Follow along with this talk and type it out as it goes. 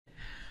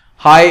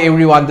Hi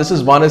everyone, this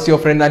is Vanas, your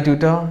friend and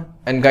tutor,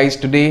 and guys,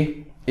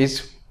 today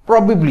is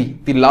probably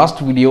the last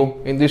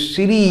video in this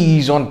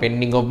series on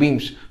bending of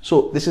beams.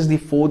 So this is the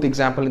fourth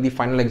example and the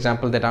final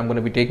example that I'm going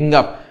to be taking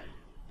up.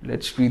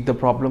 Let's read the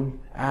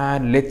problem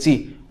and let's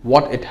see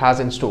what it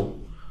has in store.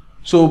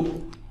 So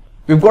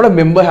we've got a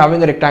member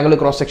having a rectangular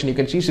cross section, you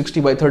can see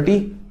 60 by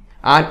 30,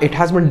 and it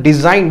has been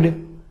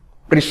designed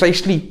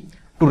precisely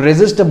to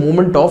resist a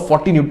moment of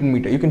 40 Newton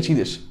meter. You can see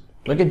this.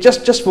 Okay,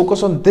 just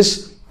focus on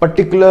this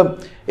particular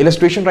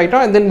illustration right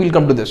now and then we'll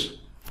come to this.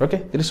 Okay,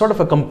 there is sort of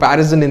a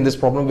comparison in this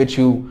problem which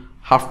you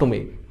have to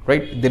make,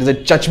 right? There is a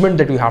judgment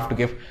that you have to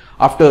give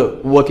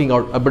after working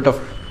out a bit of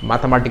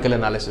mathematical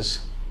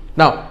analysis.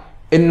 Now,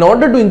 in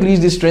order to increase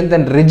the strength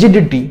and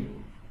rigidity,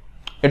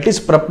 it is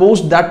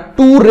proposed that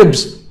two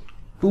ribs,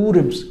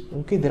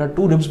 okay, there are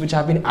two ribs which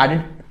have been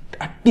added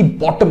at the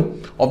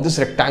bottom of this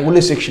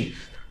rectangular section.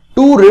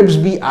 Two ribs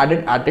be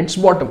added at its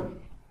bottom.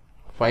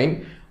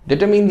 Fine.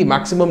 Determine the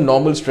maximum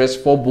normal stress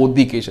for both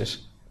the cases.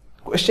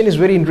 Question is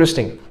very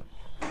interesting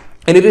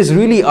and it is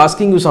really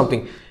asking you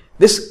something.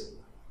 This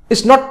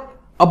is not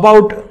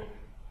about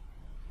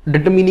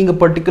determining a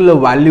particular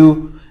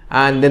value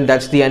and then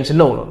that's the answer.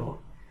 No.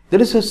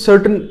 There is a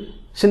certain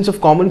sense of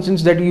common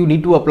sense that you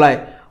need to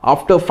apply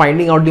after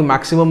finding out the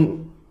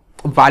maximum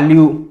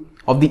value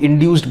of the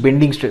induced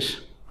bending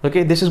stress.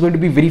 Okay, this is going to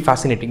be very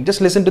fascinating.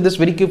 Just listen to this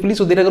very carefully.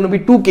 So there are going to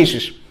be two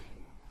cases.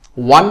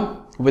 One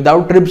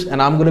without ribs,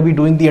 and I'm going to be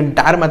doing the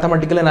entire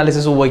mathematical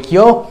analysis over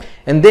here,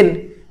 and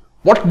then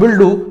what we'll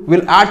do,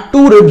 we'll add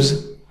two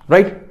ribs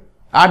right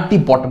at the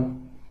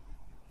bottom.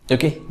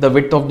 Okay, the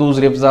width of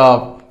those ribs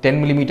are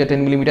 10 millimeter,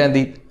 and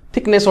the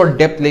thickness or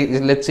depth,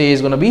 let's say,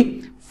 is going to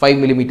be 5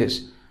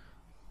 millimeters.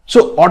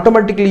 So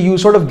automatically you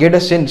sort of get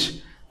a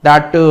sense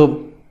that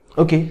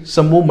okay,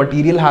 some more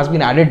material has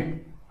been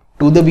added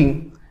to the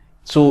beam.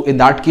 So in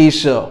that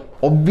case,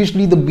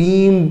 obviously the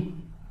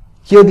beam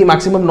here, the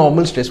maximum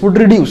normal stress would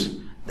reduce.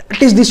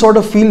 That is the sort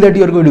of feel that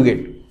you are going to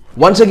get.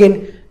 Once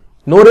again,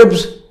 no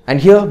ribs,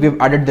 and here we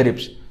have added the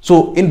ribs.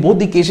 So in both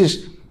the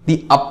cases,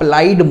 the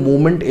applied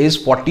moment is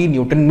 40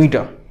 Newton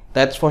meter.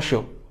 That's for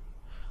sure.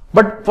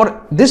 But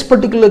for this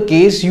particular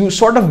case, you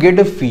sort of get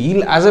a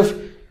feel as if,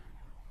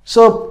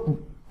 so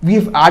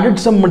we've added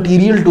some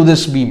material to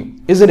this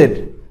beam, isn't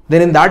it?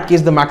 Then in that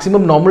case, the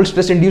maximum normal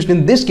stress induced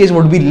in this case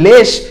would be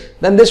less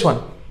than this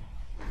one.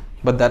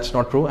 But that's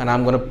not true, and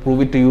I'm going to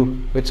prove it to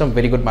you with some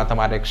very good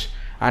mathematics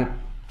and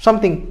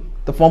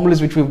the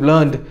formulas which we've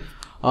learned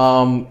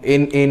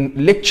in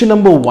lecture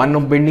number 1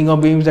 of bending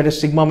of beams, that is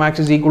sigma max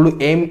is equal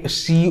to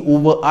mc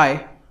over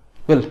I.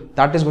 Well,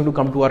 that is going to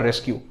come to our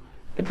rescue.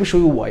 Let me show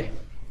you why.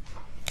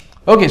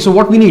 Okay, so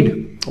what we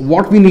need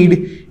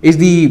is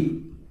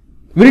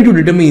we need to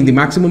determine the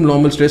maximum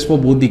normal stress for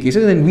both the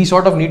cases, and we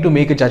sort of need to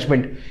make a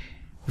judgment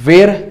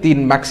where the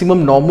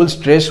maximum normal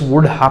stress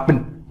would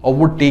happen or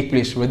would take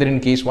place, whether in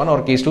case 1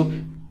 or case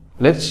 2.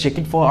 Let's check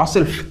it for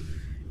ourselves.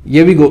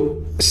 Here we go.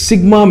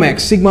 Sigma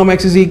max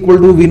is equal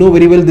to, we know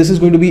very well, this is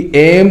going to be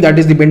m, that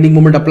is the bending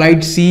moment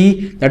applied,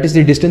 c, that is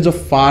the distance of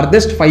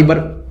farthest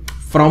fiber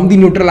from the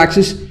neutral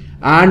axis,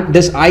 and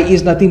this I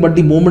is nothing but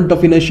the moment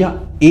of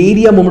inertia,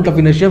 area moment of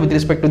inertia with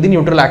respect to the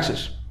neutral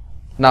axis.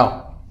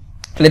 Now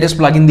let us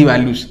plug in the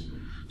values.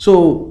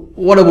 So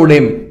what about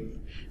m?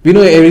 We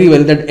know very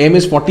well that m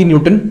is 40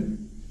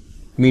 Newton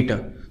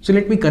meter. So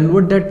let me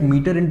convert that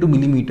meter into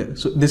millimeter.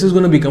 So this is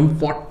going to become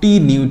 40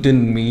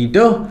 Newton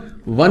meter.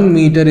 1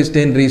 meter is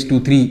 10 raised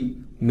to 3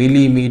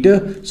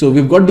 millimeter. So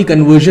we've got the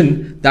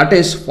conversion, that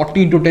is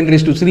 40 into 10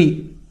 raised to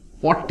 3,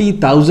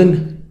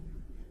 40,000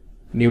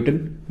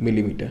 Newton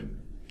millimeter.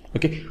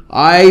 Okay,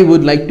 I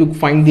would like to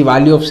find the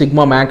value of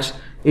sigma max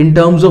in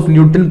terms of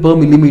Newton per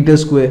millimeter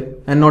square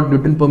and not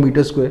Newton per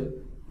meter square,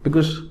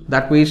 because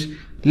that way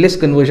less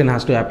conversion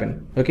has to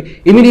happen.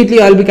 Okay,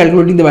 immediately I'll be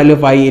calculating the value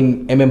of I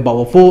in mm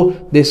power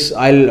 4. This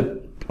I'll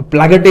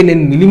plug it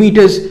in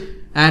millimeters.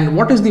 And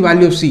what is the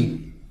value of C?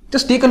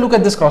 Just take a look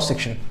at this cross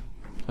section.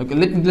 Okay,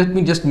 let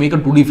me just make a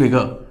 2D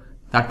figure.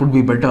 That would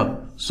be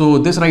better. So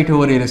this right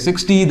over here is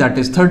 60, that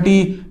is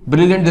 30.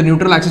 Brilliant, the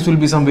neutral axis will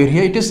be somewhere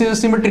here. It is in a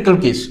symmetrical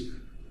case.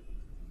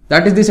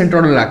 That is the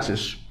centroidal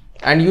axis.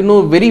 And you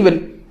know very well,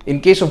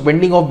 in case of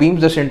bending of beams,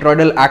 the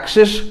centroidal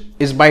axis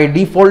is by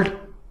default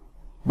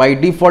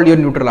your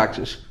neutral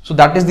axis. So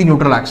that is the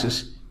neutral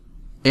axis,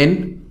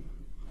 N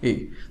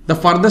A. The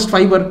farthest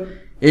fiber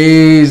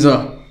is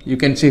you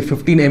can say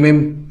 15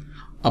 mm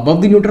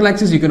above the neutral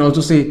axis. You can also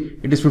say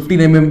it is 15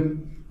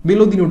 mm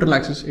below the neutral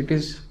axis. It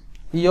is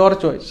your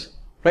choice,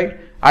 right?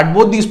 At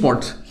both these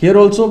spots, here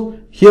also,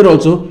 you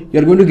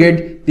are going to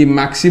get the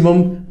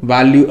maximum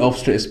value of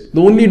stress.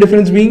 The only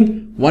difference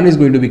being, one is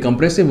going to be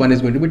compressive, one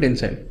is going to be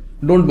tensile.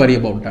 Don't worry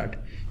about that.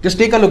 Just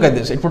take a look at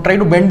this. If you try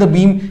to bend the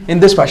beam in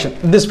this fashion,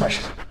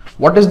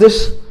 what is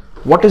this?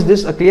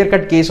 A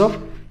clear-cut case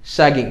of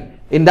sagging.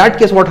 In that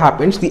case, what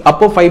happens? The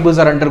upper fibers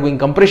are undergoing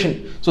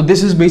compression. So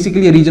this is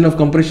basically a region of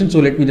compression. So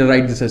let me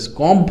write this as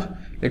comp.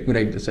 Let me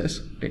write this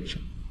as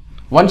tension.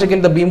 Once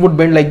again, the beam would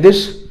bend like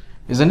this,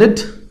 isn't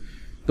it?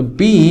 The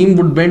beam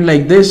would bend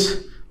like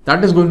this.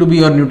 that is going to be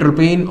your neutral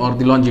plane or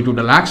the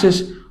longitudinal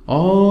axis.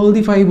 All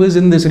the fibers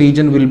in this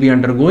region will be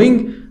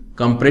undergoing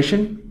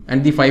compression,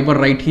 and the fiber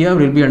right here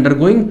will be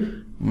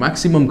undergoing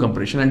maximum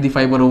compression, and the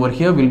fiber over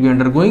here will be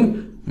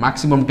undergoing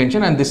maximum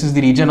tension, and this is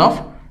the region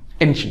of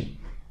tension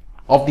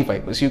of the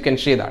fibers. You can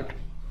say that.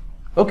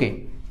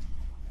 Okay.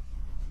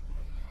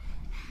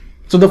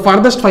 So the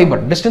farthest fiber,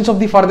 distance of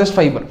the farthest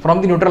fiber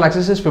from the neutral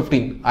axis is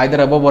 15,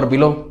 either above or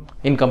below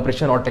in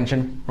compression or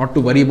tension. Not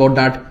to worry about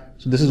that.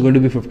 So this is going to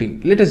be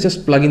 15. Let us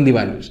just plug in the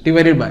values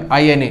divided by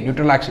INA,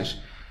 neutral axis.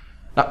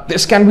 Now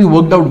this can be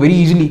worked out very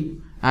easily,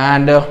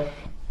 and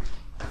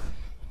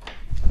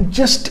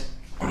just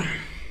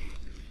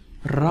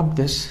rub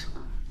this.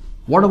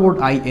 What about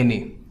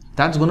INA?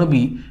 That's going to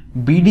be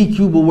BD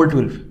cube over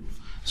 12.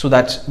 So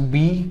that's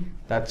B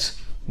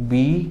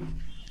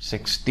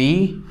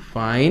 60,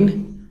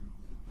 fine,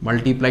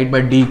 multiplied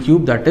by D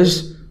cube, that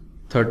is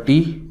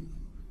 30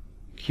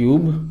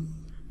 cube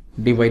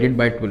divided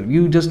by 12.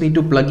 You just need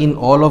to plug in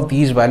all of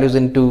these values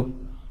into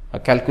a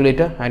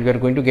calculator, and we are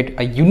going to get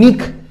a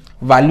unique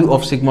value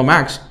of sigma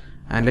max.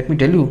 And let me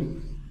tell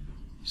you,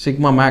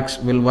 sigma max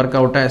will work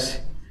out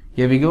as,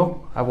 here we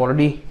go, I've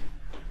already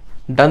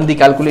done the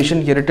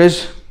calculation. Here it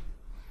is,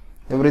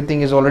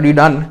 everything is already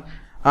done,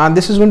 and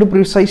this is going to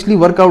precisely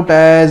work out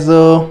as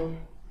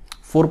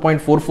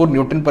 4.44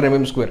 Newton per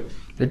mm square.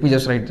 Let me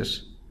just write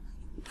this,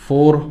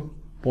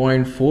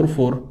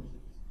 4.44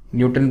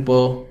 Newton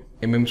per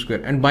mm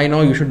square. And by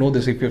now you should know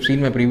this, if you have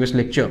seen my previous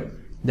lecture,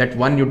 that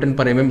 1 Newton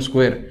per mm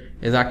square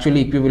is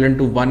actually equivalent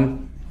to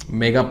 1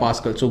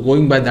 megapascal. So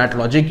going by that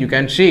logic, you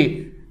can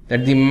say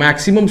that the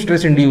maximum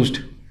stress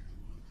induced,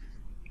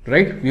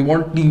 right? We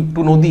want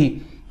to know the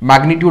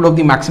magnitude of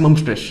the maximum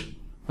stress.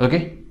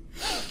 Okay,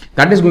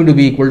 that is going to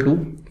be equal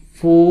to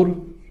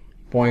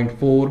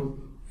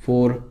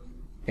 4.44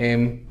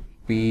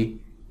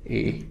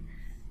 MPa,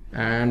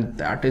 and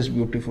that is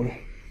beautiful.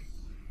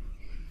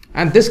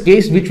 And this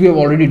case which we have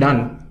already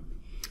done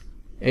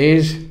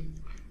is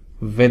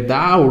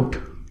without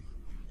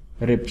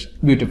ribs.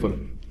 Beautiful.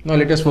 Now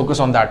let us focus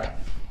on that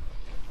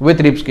with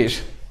ribs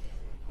case.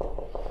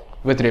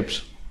 With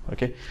ribs,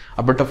 okay,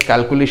 a bit of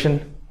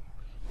calculation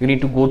you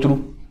need to go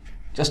through.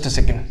 Just a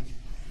second,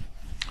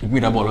 let me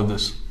rub all of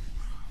this.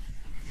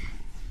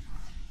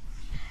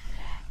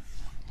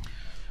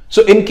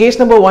 So in case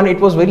number 1, it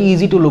was very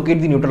easy to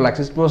locate the neutral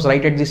axis. It was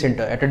right at the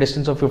center at a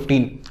distance of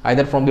 15,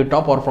 either from the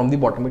top or from the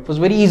bottom. It was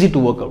very easy to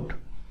work out.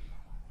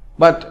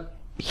 But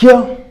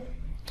here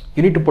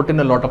you need to put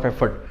in a lot of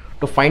effort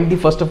to find the,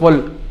 first of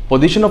all,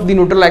 position of the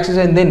neutral axis,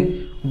 and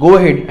then go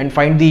ahead and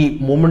find the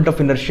moment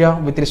of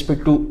inertia with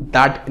respect to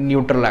that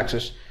neutral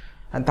axis.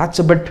 And that's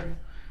a bit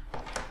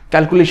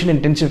calculation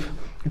intensive.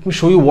 Let me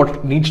show you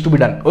what needs to be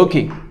done.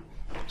 Okay,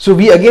 so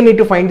we again need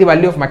to find the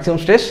value of maximum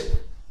stress,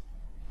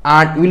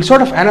 and we'll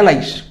sort of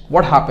analyze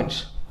what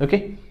happens.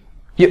 Okay,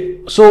 here,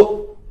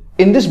 so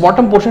in this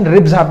bottom portion,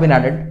 ribs have been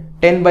added,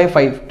 10 by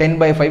 5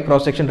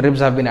 cross section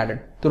ribs have been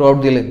added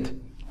throughout the length,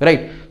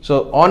 right?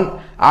 So on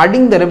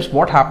adding the ribs,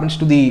 what happens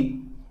to the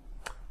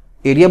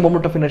area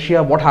moment of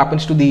inertia, what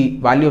happens to the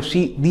value of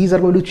C? These are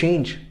going to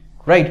change,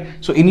 right?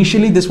 So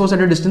initially this was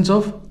at a distance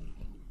of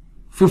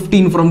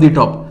 15 from the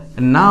top,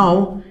 and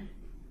now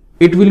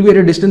it will be at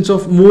a distance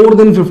of more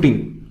than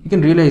 15. You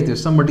can realize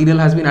this, some material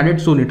has been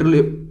added, so neutral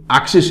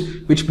axis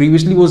which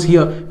previously was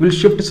here will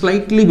shift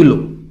slightly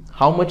below.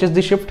 How much is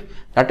the shift?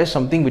 That is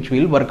something which we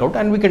will work out,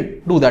 and we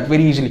can do that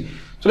very easily.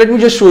 So let me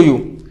just show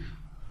you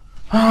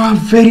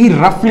very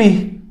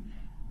roughly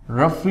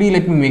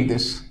let me make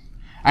this,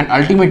 and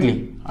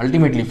ultimately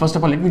first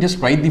of all, let me just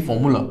write the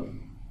formula.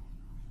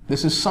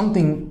 This is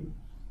something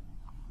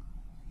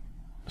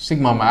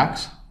sigma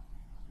max.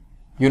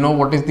 You know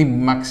what is the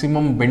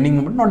maximum bending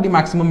moment? Not the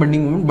maximum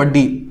bending moment, but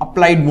the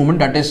applied moment,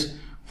 that is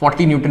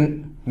 40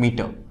 Newton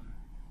meter.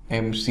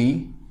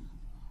 MC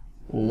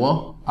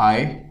over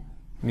I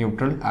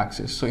neutral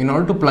axis. So in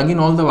order to plug in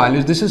all the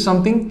values, this is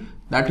something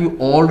that you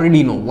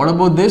already know. What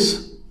about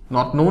this?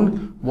 Not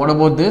known. What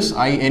about this?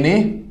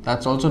 INA?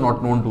 That's also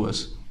not known to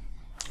us.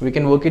 We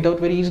can work it out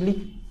very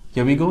easily.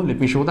 Here we go. Let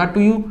me show that to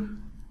you.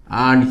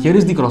 And here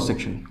is the cross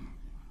section.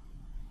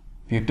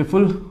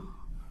 Beautiful.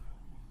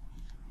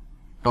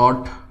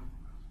 Dot,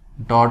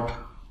 dot,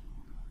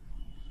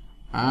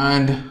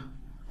 and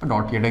a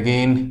dot yet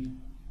again,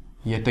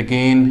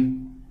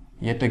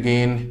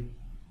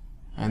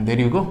 and there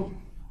you go.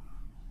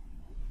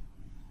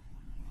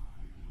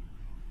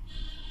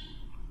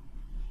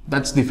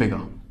 That's the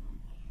figure.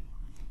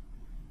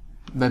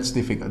 That's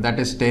the figure. That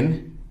is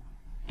 10,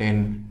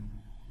 10,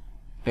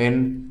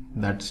 10,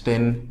 that's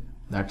 10,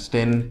 that's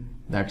 10,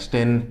 that's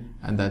 10,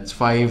 and that's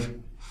 5,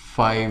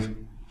 5,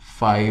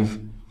 5,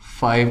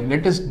 5.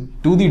 Let us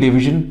do the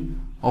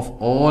division of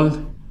all.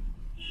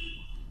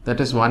 That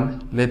is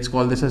 1. Let's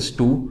call this as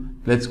 2.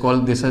 Let's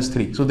call this as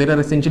 3. So there are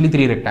essentially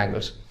 3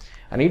 rectangles.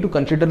 I need to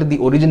consider the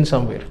origin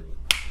somewhere.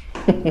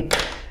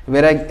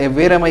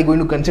 Where am I going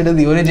to consider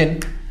the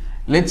origin?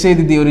 Let's say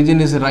that the origin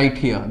is right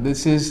here.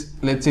 This is,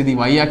 let's say, the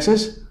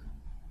y-axis.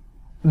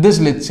 This,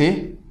 let's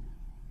say,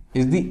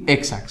 is the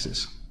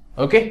x-axis.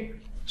 Okay,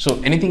 so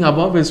anything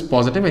above is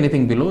positive,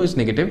 anything below is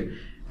negative.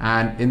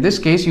 And in this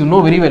case, you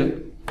know very well,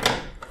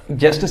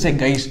 just a sec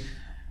guys,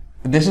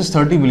 this is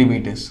 30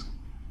 millimeters,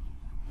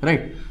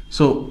 right?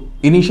 So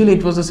initially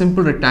it was a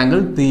simple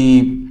rectangle.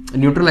 The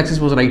neutral axis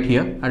was right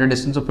here at a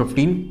distance of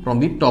 15 from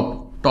the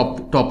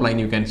top line,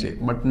 you can say,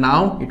 but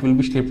now it will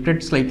be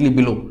shifted slightly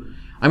below.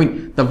 I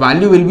mean, the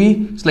value will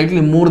be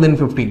slightly more than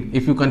 15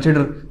 if you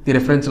consider the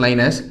reference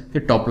line as the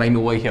top line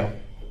over here.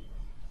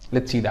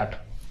 Let's see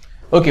that.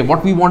 Okay,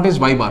 what we want is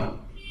y bar.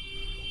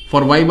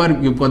 For y bar,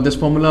 you've got this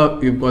formula,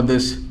 you've got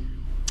this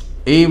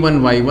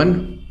a1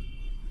 y1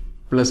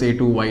 plus a2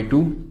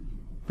 y2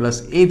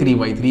 plus a3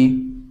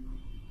 y3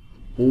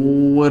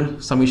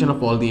 over summation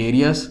of all the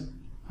areas,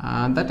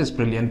 and that is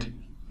brilliant.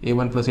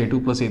 A1 plus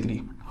a2 plus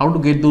a3. How to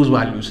get those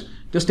values?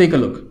 Just take a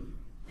look.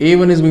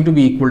 A1 is going to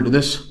be equal to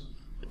this,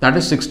 that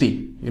is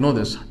 60. You know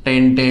this,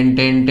 10, 10,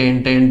 10,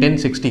 10, 10, 10,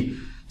 60.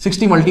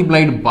 60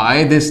 multiplied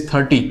by this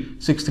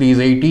 30, 6 3 is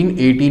 18,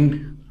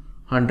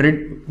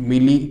 1800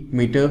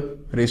 millimeter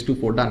raised to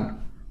 4 done.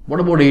 What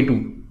about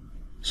A2?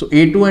 So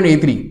A2 and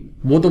A3,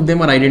 both of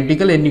them are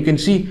identical, and you can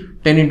see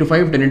 10 into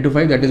 5, 10 into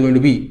 5, that is going to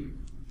be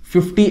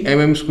 50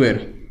 mm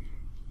square.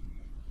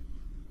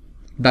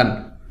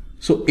 Done.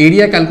 So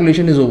area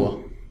calculation is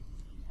over.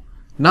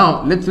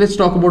 Now let's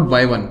talk about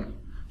y1.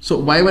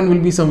 So y1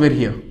 will be somewhere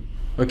here,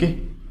 okay,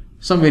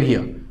 somewhere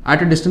here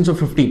at a distance of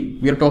 15.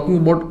 We are talking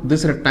about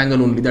this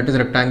rectangle only, that is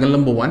rectangle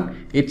number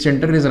 1. Its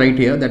center is right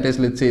here, that is,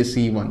 let's say,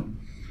 C1.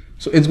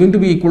 So it's going to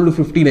be equal to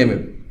 15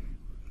 mm.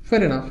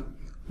 Fair enough.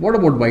 What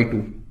about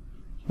y2?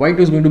 Y2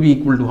 is going to be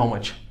equal to how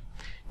much?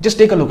 Just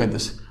take a look at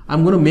this.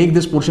 I'm going to make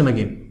this portion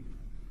again,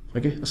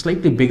 okay, a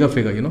slightly bigger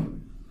figure, you know,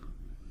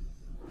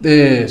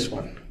 this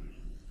one.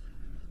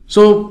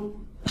 So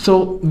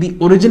the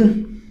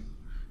origin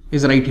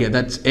is right here,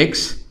 that's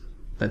x,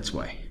 that's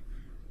y,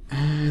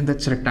 and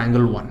that's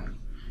rectangle 1,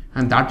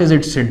 and that is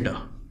its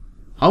center.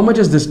 How much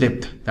is this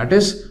depth? That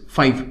is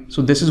 5.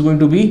 So this is going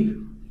to be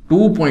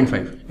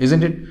 2.5,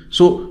 isn't it?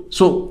 So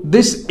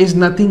this is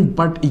nothing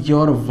but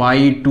your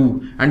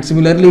y2, and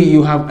similarly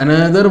you have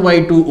another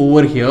y2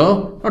 over here,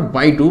 not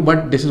y2,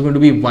 but this is going to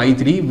be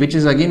y3, which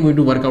is again going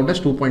to work out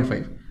as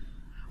 2.5.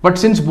 But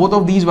since both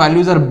of these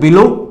values are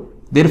below,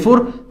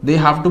 therefore they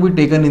have to be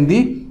taken in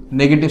the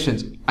negative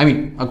sense. I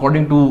mean,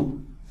 according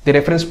to the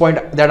reference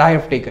point that I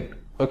have taken.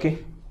 Okay,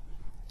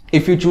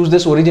 if you choose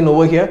this origin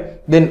over here,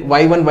 then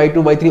y1, y2,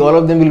 y3, all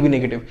of them will be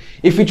negative.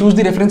 If you choose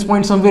the reference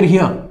point somewhere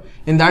here,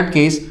 in that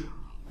case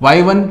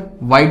y1,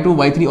 y2,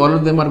 y3, all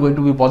of them are going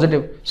to be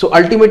positive. So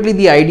ultimately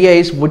the idea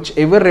is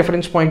whichever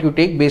reference point you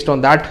take, based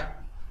on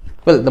that,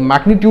 well, the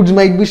magnitudes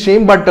might be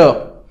same, but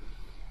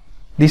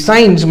the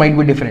signs might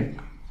be different.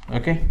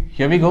 Okay,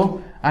 here we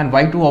go, and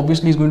y2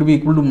 obviously is going to be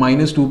equal to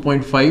minus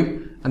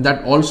 2.5, and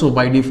that also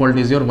by default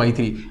is your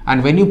y3.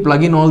 And when you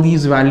plug in all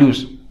these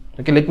values,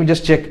 okay, let me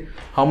just check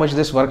how much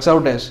this works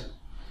out as.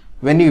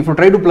 If you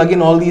try to plug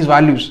in all these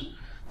values,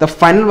 the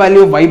final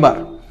value of y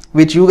bar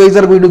which you guys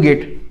are going to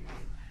get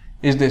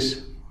is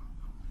this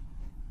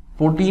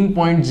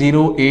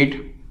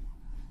 14.08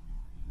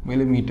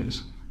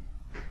 millimeters.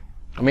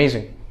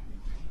 Amazing.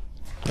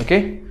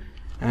 Okay,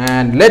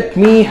 and let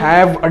me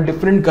have a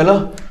different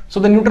color. So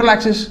the neutral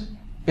axis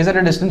is at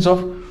a distance of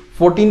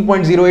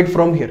 14.08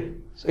 from here.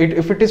 So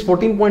if it is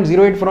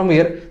 14.08 from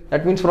here,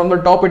 that means from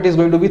the top it is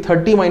going to be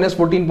 30 minus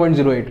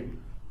 14.08.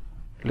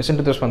 Listen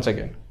to this once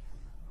again.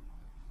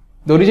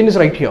 The origin is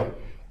right here.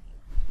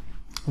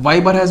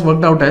 Y bar has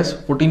worked out as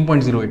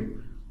 14.08.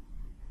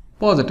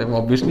 Positive,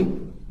 obviously.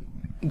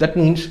 That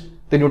means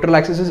the neutral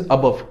axis is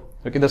above.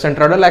 Okay, the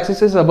centroidal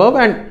axis is above,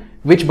 and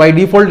which by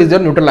default is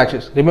your neutral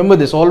axis. Remember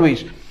this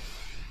always.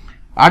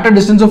 At a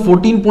distance of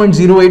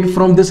 14.08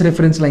 from this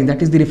reference line,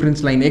 that is the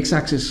reference line,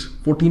 x-axis,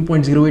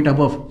 14.08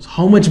 above. So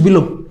how much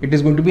below? It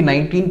is going to be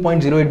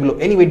 19.08 below.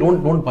 Anyway,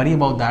 don't worry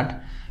about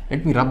that.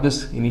 Let me rub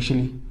this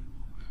initially.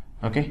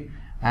 Okay,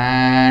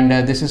 and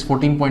this is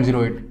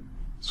 14.08.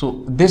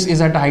 So this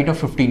is at a height of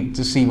 15. This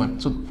is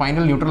C1. So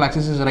final neutral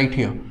axis is right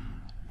here.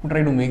 I'll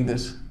try to make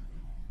this,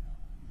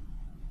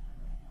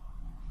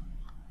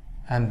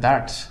 and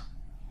that's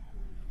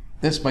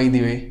this, by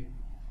the way,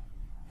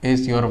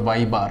 is your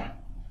y bar,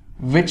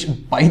 which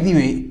by the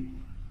way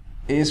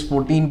is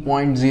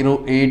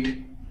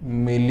 14.08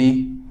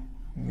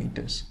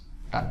 millimeters.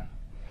 Done.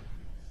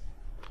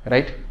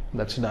 Right?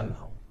 That's done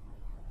now.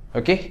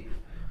 Okay.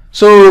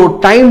 So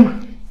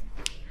time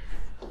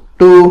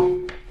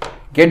to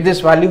get this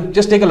value.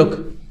 Just take a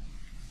look.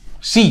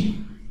 C.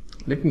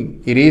 Let me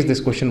erase this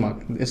question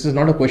mark. This is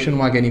not a question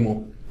mark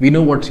anymore. We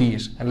know what C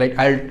is, and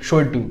I'll show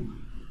it to you.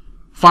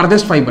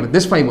 Farthest fiber,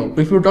 this fiber.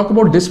 If you talk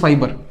about this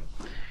fiber,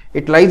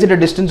 it lies at a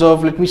distance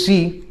of, let me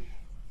see,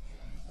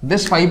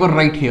 this fiber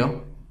right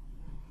here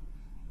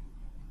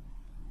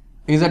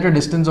is at a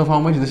distance of how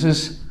much?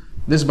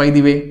 This by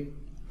the way,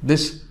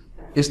 this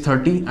is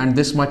 30 and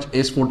this much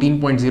is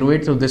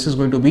 14.08. So this is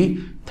going to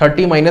be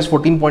 30 minus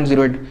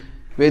 14.08.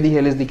 Where the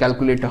hell is the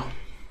calculator?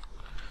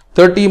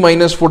 30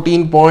 minus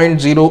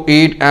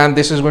 14.08, and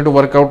this is going to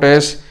work out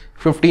as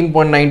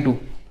 15.92.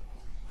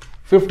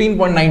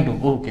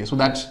 15.92. Okay, so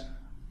that's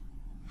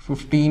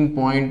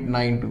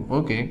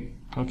 15.92.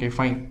 Okay,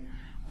 fine.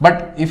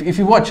 But if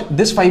you watch,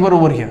 this fiber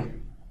over here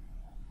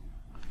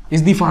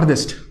is the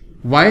farthest.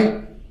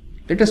 Why?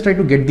 Let us try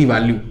to get the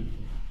value.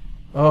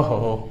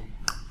 Oh,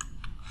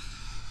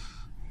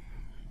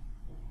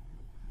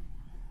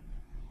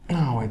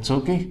 it's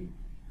okay.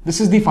 This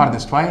is the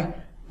farthest. Why?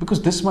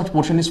 Because this much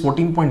portion is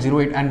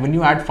 14.08, and when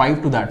you add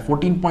 5 to that,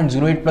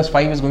 14.08 plus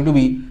 5 is going to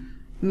be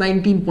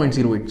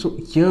 19.08. So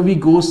here we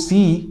go.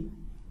 C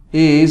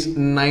is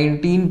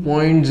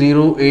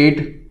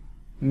 19.08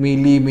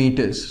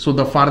 millimeters. So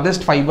the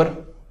farthest fiber,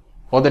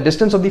 or the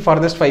distance of the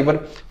farthest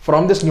fiber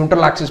from this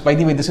neutral axis, by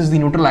the way, this is the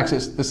neutral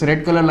axis. This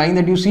red color line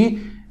that you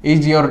see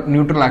is your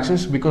neutral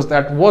axis, because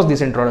that was the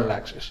centroidal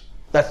axis.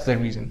 That's the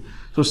reason.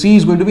 So C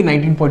is going to be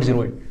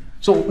 19.08.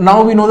 So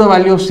now we know the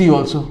value of C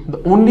also.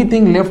 The only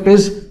thing left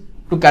is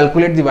to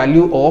calculate the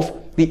value of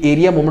the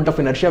area moment of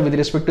inertia with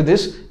respect to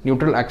this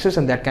neutral axis,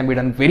 and that can be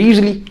done very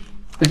easily.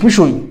 Let me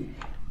show you.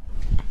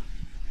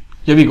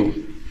 Here we go.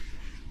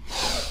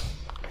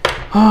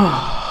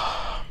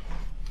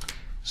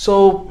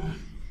 So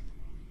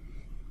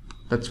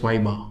that's Y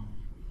bar.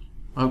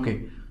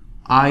 Okay,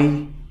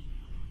 I,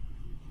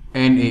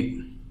 N,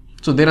 A.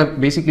 So there are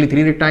basically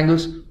 3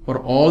 rectangles. For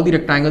all the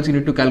rectangles, you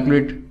need to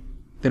calculate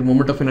their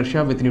moment of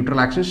inertia with neutral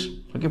axis.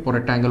 Okay, for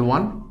rectangle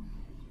 1,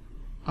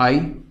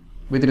 I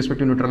with respect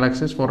to neutral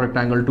axis for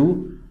rectangle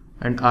 2,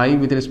 and I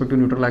with respect to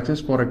neutral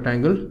axis for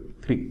rectangle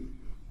 3.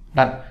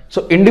 Done.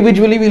 So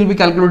individually we will be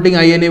calculating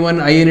INA1,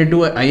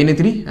 INA2,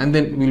 INA3, and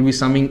then we will be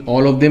summing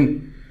all of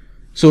them.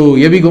 So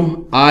here we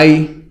go.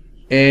 INA1.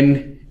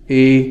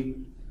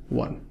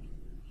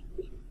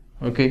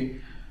 Okay.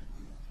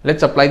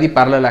 Let's apply the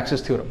parallel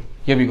axis theorem.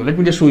 Here we go. Let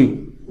me just show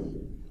you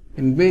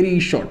in very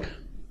short.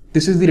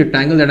 This is the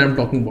rectangle that I am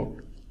talking about.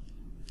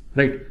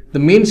 Right. The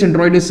main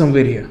centroid is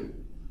somewhere here.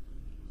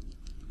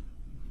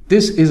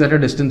 This is at a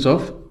distance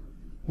of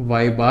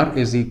Y bar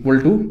is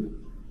equal to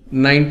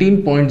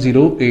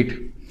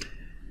 19.08.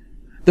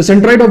 The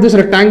centroid of this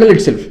rectangle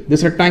itself,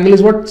 this rectangle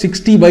is what?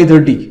 60 by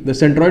 30. The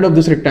centroid of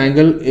this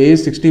rectangle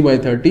is 60 by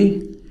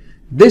 30.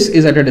 This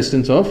is at a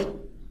distance of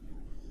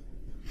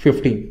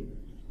 15.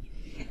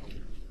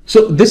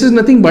 So this is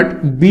nothing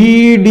but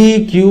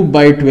BD cube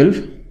by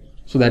 12.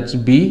 So that's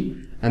B,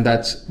 and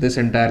that's this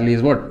entirely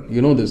is what?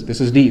 You know this.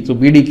 This is D. So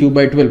BD cube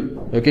by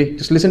 12. Okay,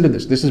 just listen to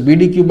this. This is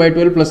BD cube by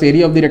 12 plus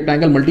area of the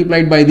rectangle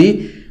multiplied by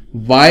the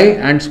Y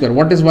and square.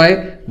 What is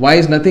Y? Y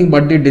is nothing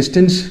but the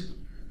distance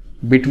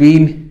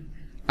between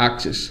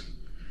axes.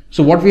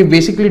 So what we've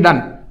basically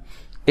done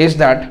is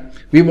that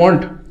we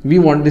want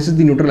this is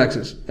the neutral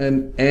axis,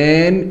 and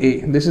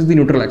NA, this is the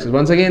neutral axis.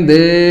 Once again,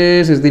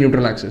 this is the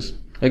neutral axis.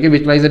 Okay,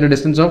 which lies at a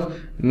distance of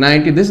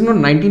 90. This is not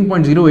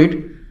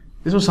 19.08.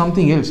 This was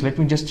something else. Let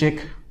me just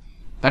check.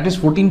 That is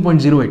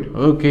 14.08.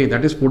 Okay,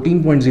 that is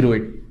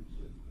 14.08.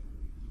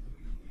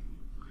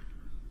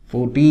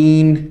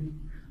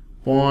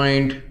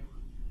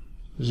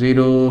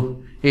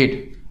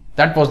 14.08.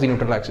 That was the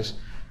neutral axis.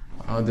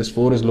 This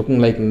 4 is looking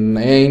like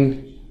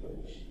 9.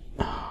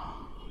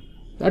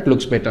 That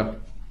looks better.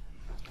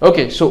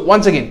 Okay, so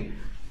once again,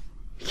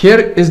 here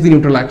is the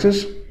neutral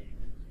axis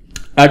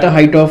at a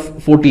height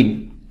of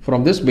 14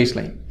 from this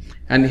baseline,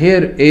 and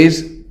here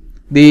is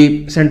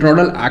the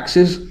centroidal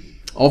axis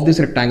of this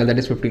rectangle, that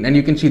is 15, and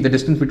you can see the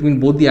distance between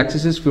both the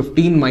axes is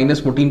 15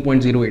 minus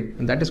 14.08,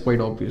 and that is quite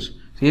obvious.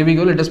 So here we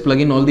go. Let us plug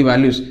in all the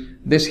values.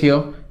 This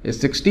here is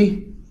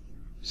 60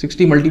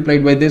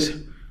 multiplied by this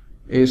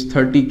is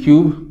 30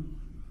 cube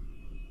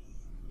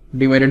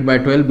divided by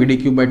 12, BD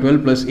cube by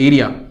 12 plus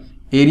area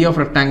of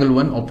rectangle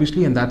 1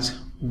 obviously, and that's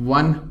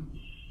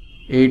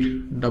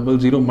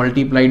 1800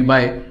 multiplied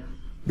by,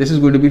 this is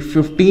going to be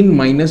 15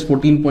 minus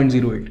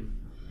 14.08.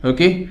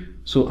 okay,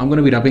 so I'm going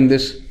to be rubbing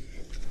this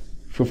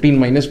 15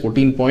 minus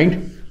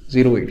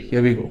 14.08.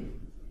 here we go,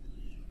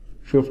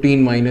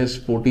 15 minus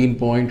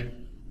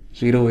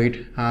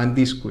 14.08 and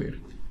the square.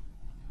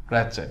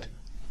 That's it.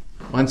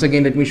 Once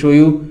again, let me show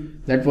you.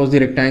 That was the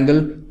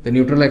rectangle. The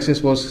neutral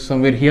axis was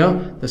somewhere here,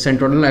 the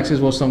centroidal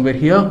axis was somewhere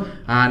here,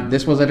 and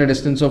this was at a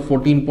distance of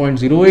 14.08.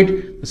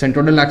 The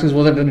centroidal axis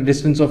was at a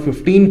distance of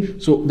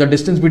 15. So the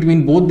distance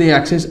between both the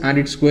axis and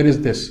its square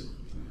is this.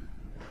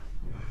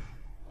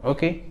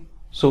 Okay,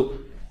 so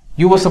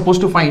you were supposed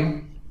to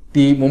find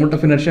the moment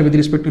of inertia with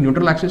respect to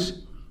neutral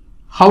axis.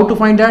 How to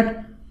find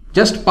that?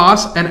 Just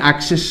pass an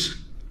axis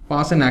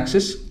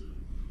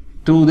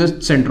to this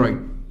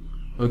centroid.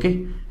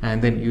 Okay,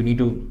 and then you need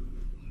to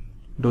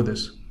do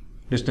this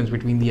distance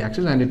between the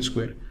axis and its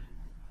square.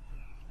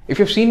 If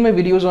you've seen my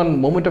videos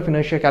on moment of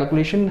inertia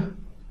calculation,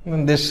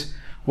 even this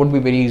would be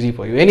very easy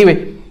for you.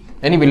 Anyway,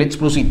 let's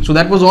proceed. So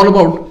that was all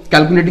about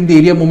calculating the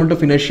area moment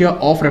of inertia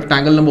of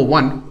rectangle number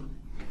 1.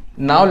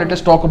 Now let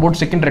us talk about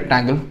second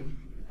rectangle.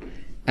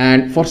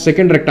 And for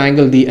second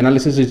rectangle, the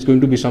analysis is going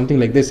to be something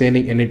like this.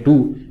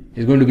 NA2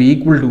 is going to be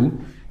equal to,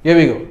 here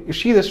we go. You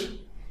see this?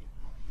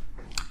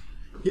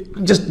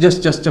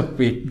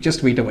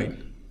 Just wait a while.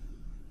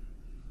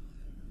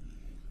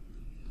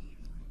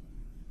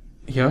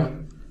 Here,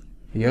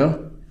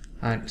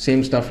 and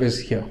same stuff is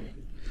here.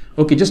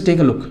 Okay, just take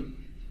a look.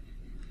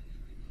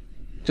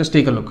 Just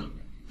take a look.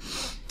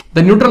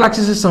 The neutral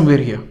axis is somewhere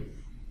here.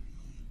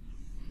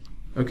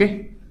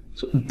 Okay,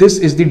 so this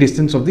is the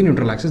distance of the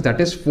neutral axis, that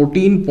is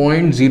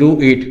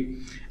 14.08,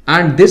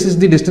 and this is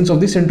the distance of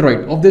the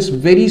centroid of this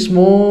very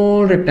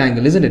small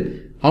rectangle, isn't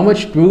it? How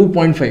much?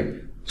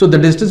 2.5. So the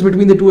distance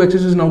between the two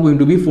axes is now going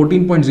to be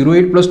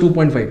 14.08 plus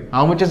 2.5.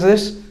 How much is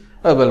this?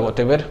 Well,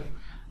 whatever,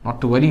 not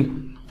to worry.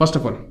 First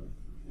of all,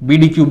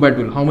 BD cube by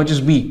 12. How much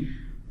is B?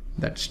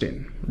 That's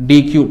 10.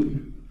 D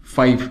cube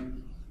 5.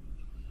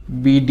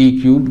 BD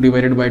cube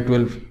divided by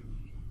 12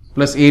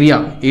 plus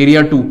area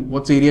 2.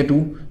 What's area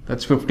 2?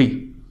 That's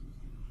 50.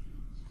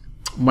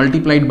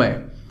 Multiplied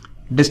by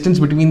distance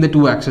between the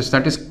two axes.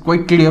 That is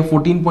quite clear.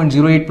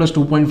 14.08 plus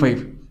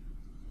 2.5.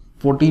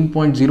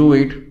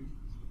 14.08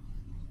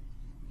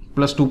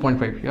 plus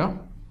 2.5. Yeah.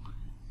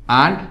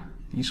 And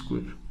the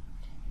square.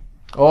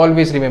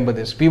 Always remember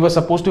this. We were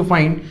supposed to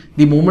find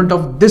the moment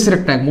of this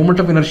rectangle, moment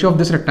of inertia of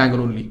this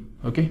rectangle only.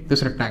 Okay.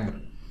 This rectangle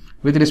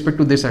with respect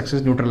to this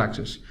axis, neutral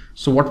axis.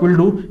 So what we'll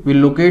do, we'll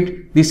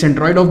locate the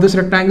centroid of this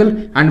rectangle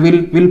and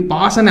we'll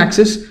pass an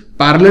axis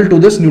parallel to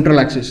this neutral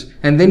axis,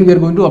 and then we are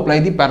going to apply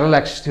the parallel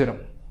axis theorem.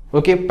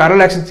 Okay,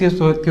 parallel axis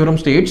theorem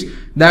states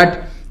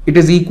that it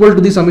is equal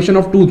to the summation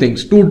of two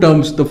things, two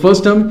terms. The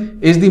first term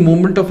is the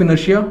moment of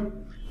inertia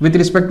with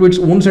respect to its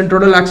own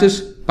centroidal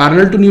axis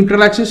parallel to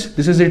neutral axis.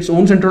 This is its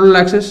own centroidal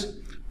axis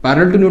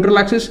parallel to neutral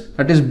axis,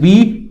 that is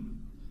B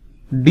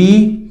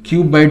D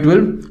cube by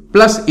 12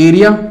 plus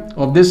area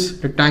of this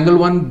rectangle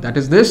one, that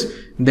is this,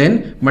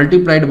 then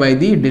multiplied by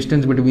the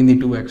distance between the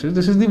two axes.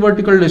 This is the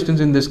vertical distance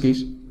in this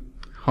case.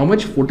 How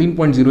much?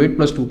 14.08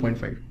 plus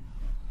 2.5.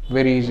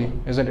 Very easy,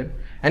 isn't it?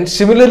 And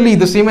similarly,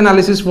 the same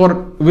analysis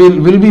will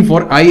be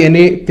for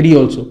INA3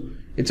 also.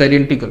 It's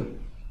identical.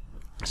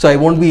 So I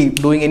won't be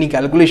doing any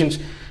calculations.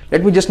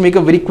 Let me just make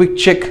a very quick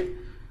check.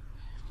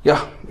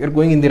 Yeah, you're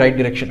going in the right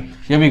direction.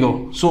 Here we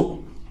go.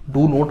 So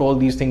do note all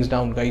these things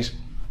down, guys.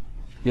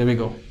 Here we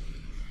go.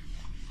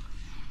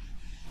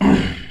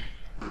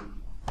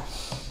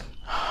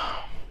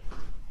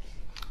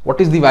 What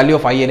is the value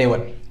of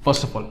INA1?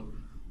 First of all,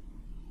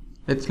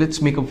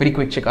 let's make a very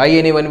quick check.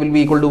 INA1 will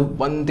be equal to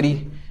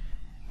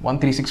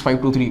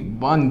 136,523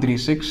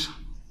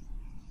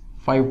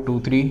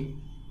 136,523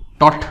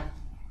 dot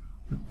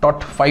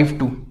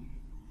 52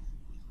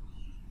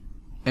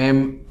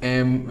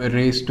 mm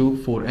raised to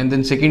 4, and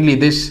then secondly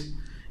this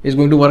is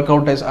going to work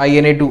out as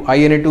INA2.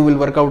 INA2 will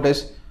work out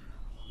as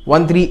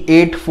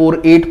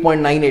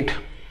 13848.98.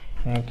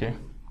 okay,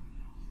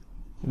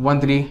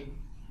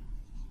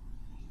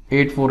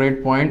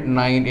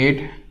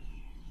 13848.98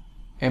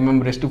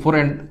 mm raised to 4,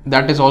 and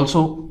that is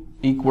also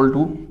equal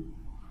to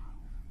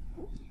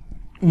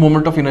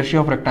moment of inertia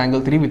of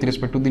rectangle 3 with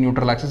respect to the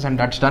neutral axis, and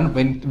that's done.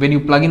 When you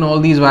plug in all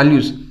these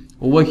values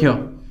over here,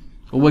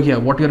 what you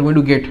are going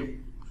to get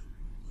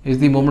is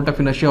the moment of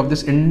inertia of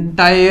this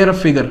entire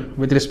figure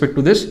with respect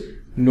to this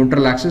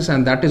neutral axis,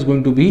 and that is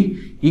going to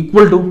be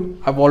equal to,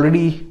 I've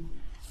already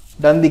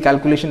done the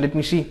calculation, let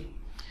me see,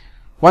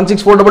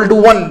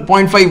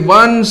 164,221.5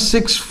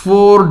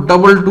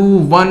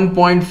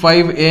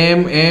 164,221.5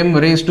 mm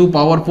raised to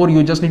power 4.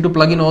 You just need to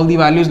plug in all the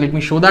values. Let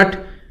me show that.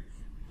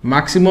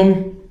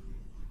 Maximum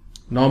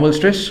normal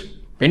stress,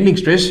 bending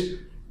stress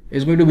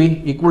is going to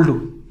be equal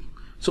to,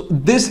 so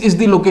this is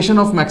the location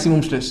of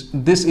maximum stress,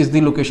 this is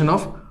the location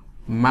of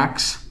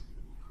max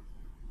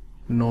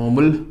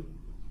normal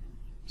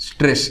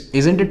stress,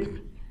 isn't it?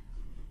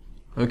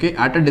 Okay,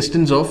 at a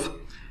distance of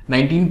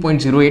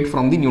 19.08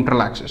 from the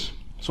neutral axis.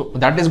 So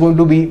that is going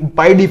to be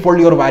by default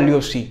your value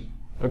of C.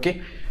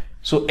 Okay,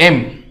 so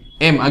M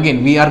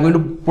again we are going to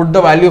put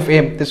the value of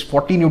M, this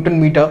 40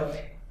 Newton meter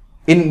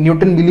in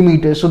Newton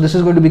millimeter, so this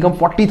is going to become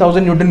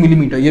 40,000 Newton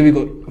millimeter. Here we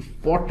go,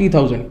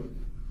 40,000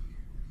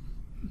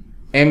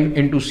 M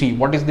into C.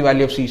 What is the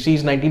value of C? C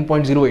is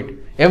 19.08.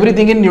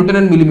 Everything in Newton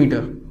and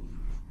millimeter,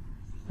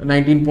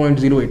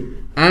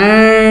 19.08,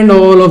 and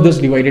all of this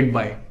divided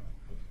by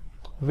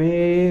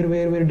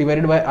where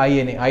divided by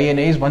INA.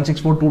 INA is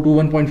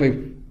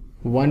 164,221.5.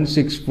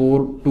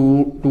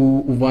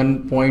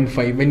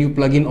 164,221.5. When you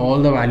plug in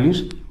all the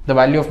values, the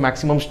value of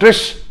maximum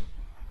stress,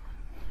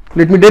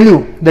 let me tell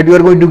you that you are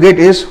going to get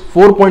is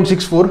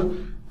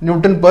 4.64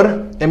 Newton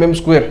per mm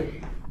square.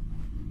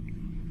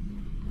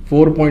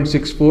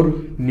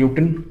 4.64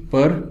 Newton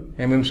per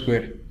mm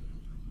square.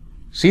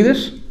 See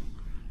this?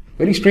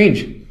 Very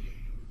strange.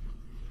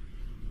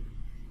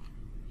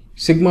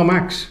 Sigma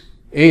max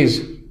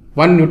is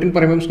 1 Newton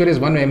per mm square is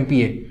 1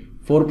 MPa.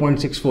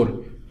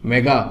 4.64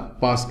 mega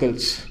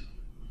pascals.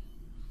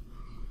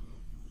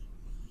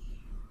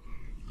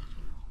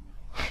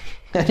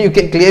 And you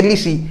can clearly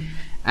see,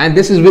 and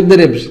this is with the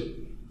ribs.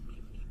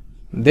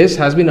 This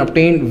has been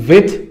obtained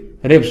with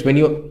ribs when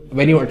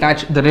you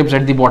attach the ribs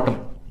at the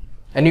bottom,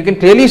 and you can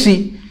clearly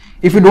see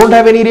if you don't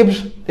have any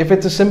ribs, if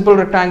it's a simple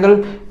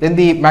rectangle, then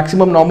the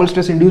maximum normal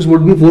stress induced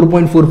would be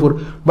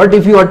 4.44. But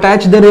if you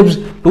attach the ribs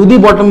to the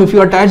bottom, if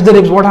you attach the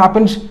ribs, what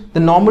happens? The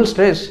normal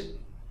stress,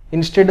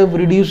 instead of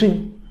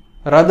reducing,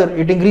 rather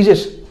it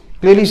increases.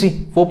 Clearly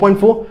see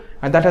 4.4,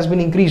 and that has been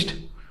increased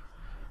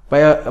by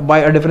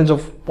a difference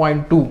of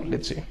 0.2,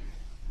 let's say.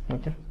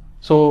 Okay,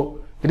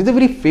 so there is a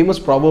very famous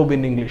proverb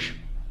in English.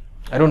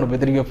 I don't know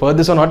whether you have heard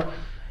this or not.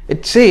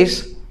 It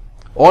says,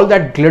 all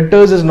that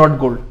glitters is not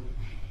gold.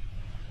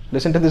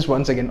 Listen to this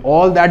once again.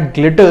 All that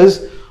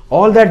glitters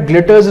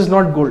is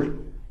not gold.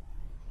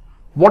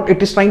 What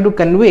it is trying to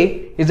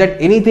convey is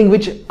that anything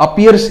which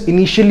appears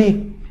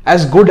initially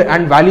as good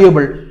and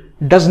valuable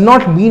does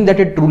not mean that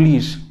it truly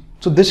is.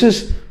 So this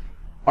is,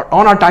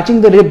 on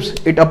attaching the ribs,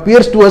 it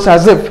appears to us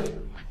as if,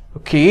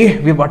 okay,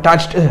 we've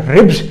attached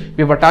ribs,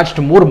 we've attached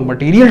more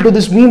material to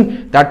this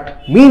beam.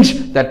 That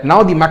means that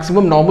now the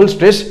maximum normal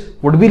stress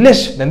would be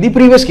less than the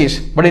previous case.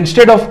 But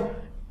instead of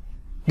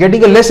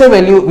getting a lesser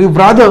value, we've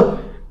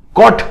rather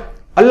got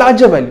a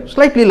larger value,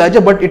 slightly larger,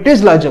 but it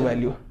is larger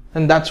value.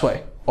 And that's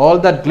why all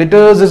that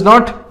glitters is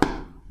not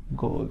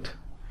gold.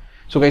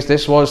 So guys,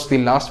 this was the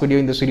last video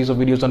in the series of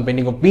videos on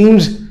bending of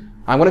beams.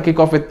 I'm going to kick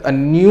off with a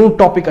new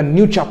topic, a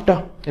new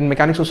chapter in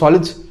mechanics of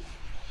solids,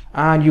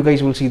 and you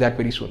guys will see that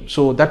very soon.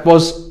 So that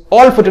was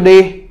all for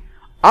today.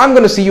 I'm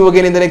going to see you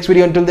again in the next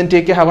video. Until then,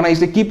 take care, have a nice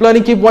day, keep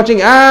learning, keep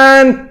watching,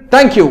 and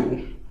thank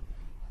you.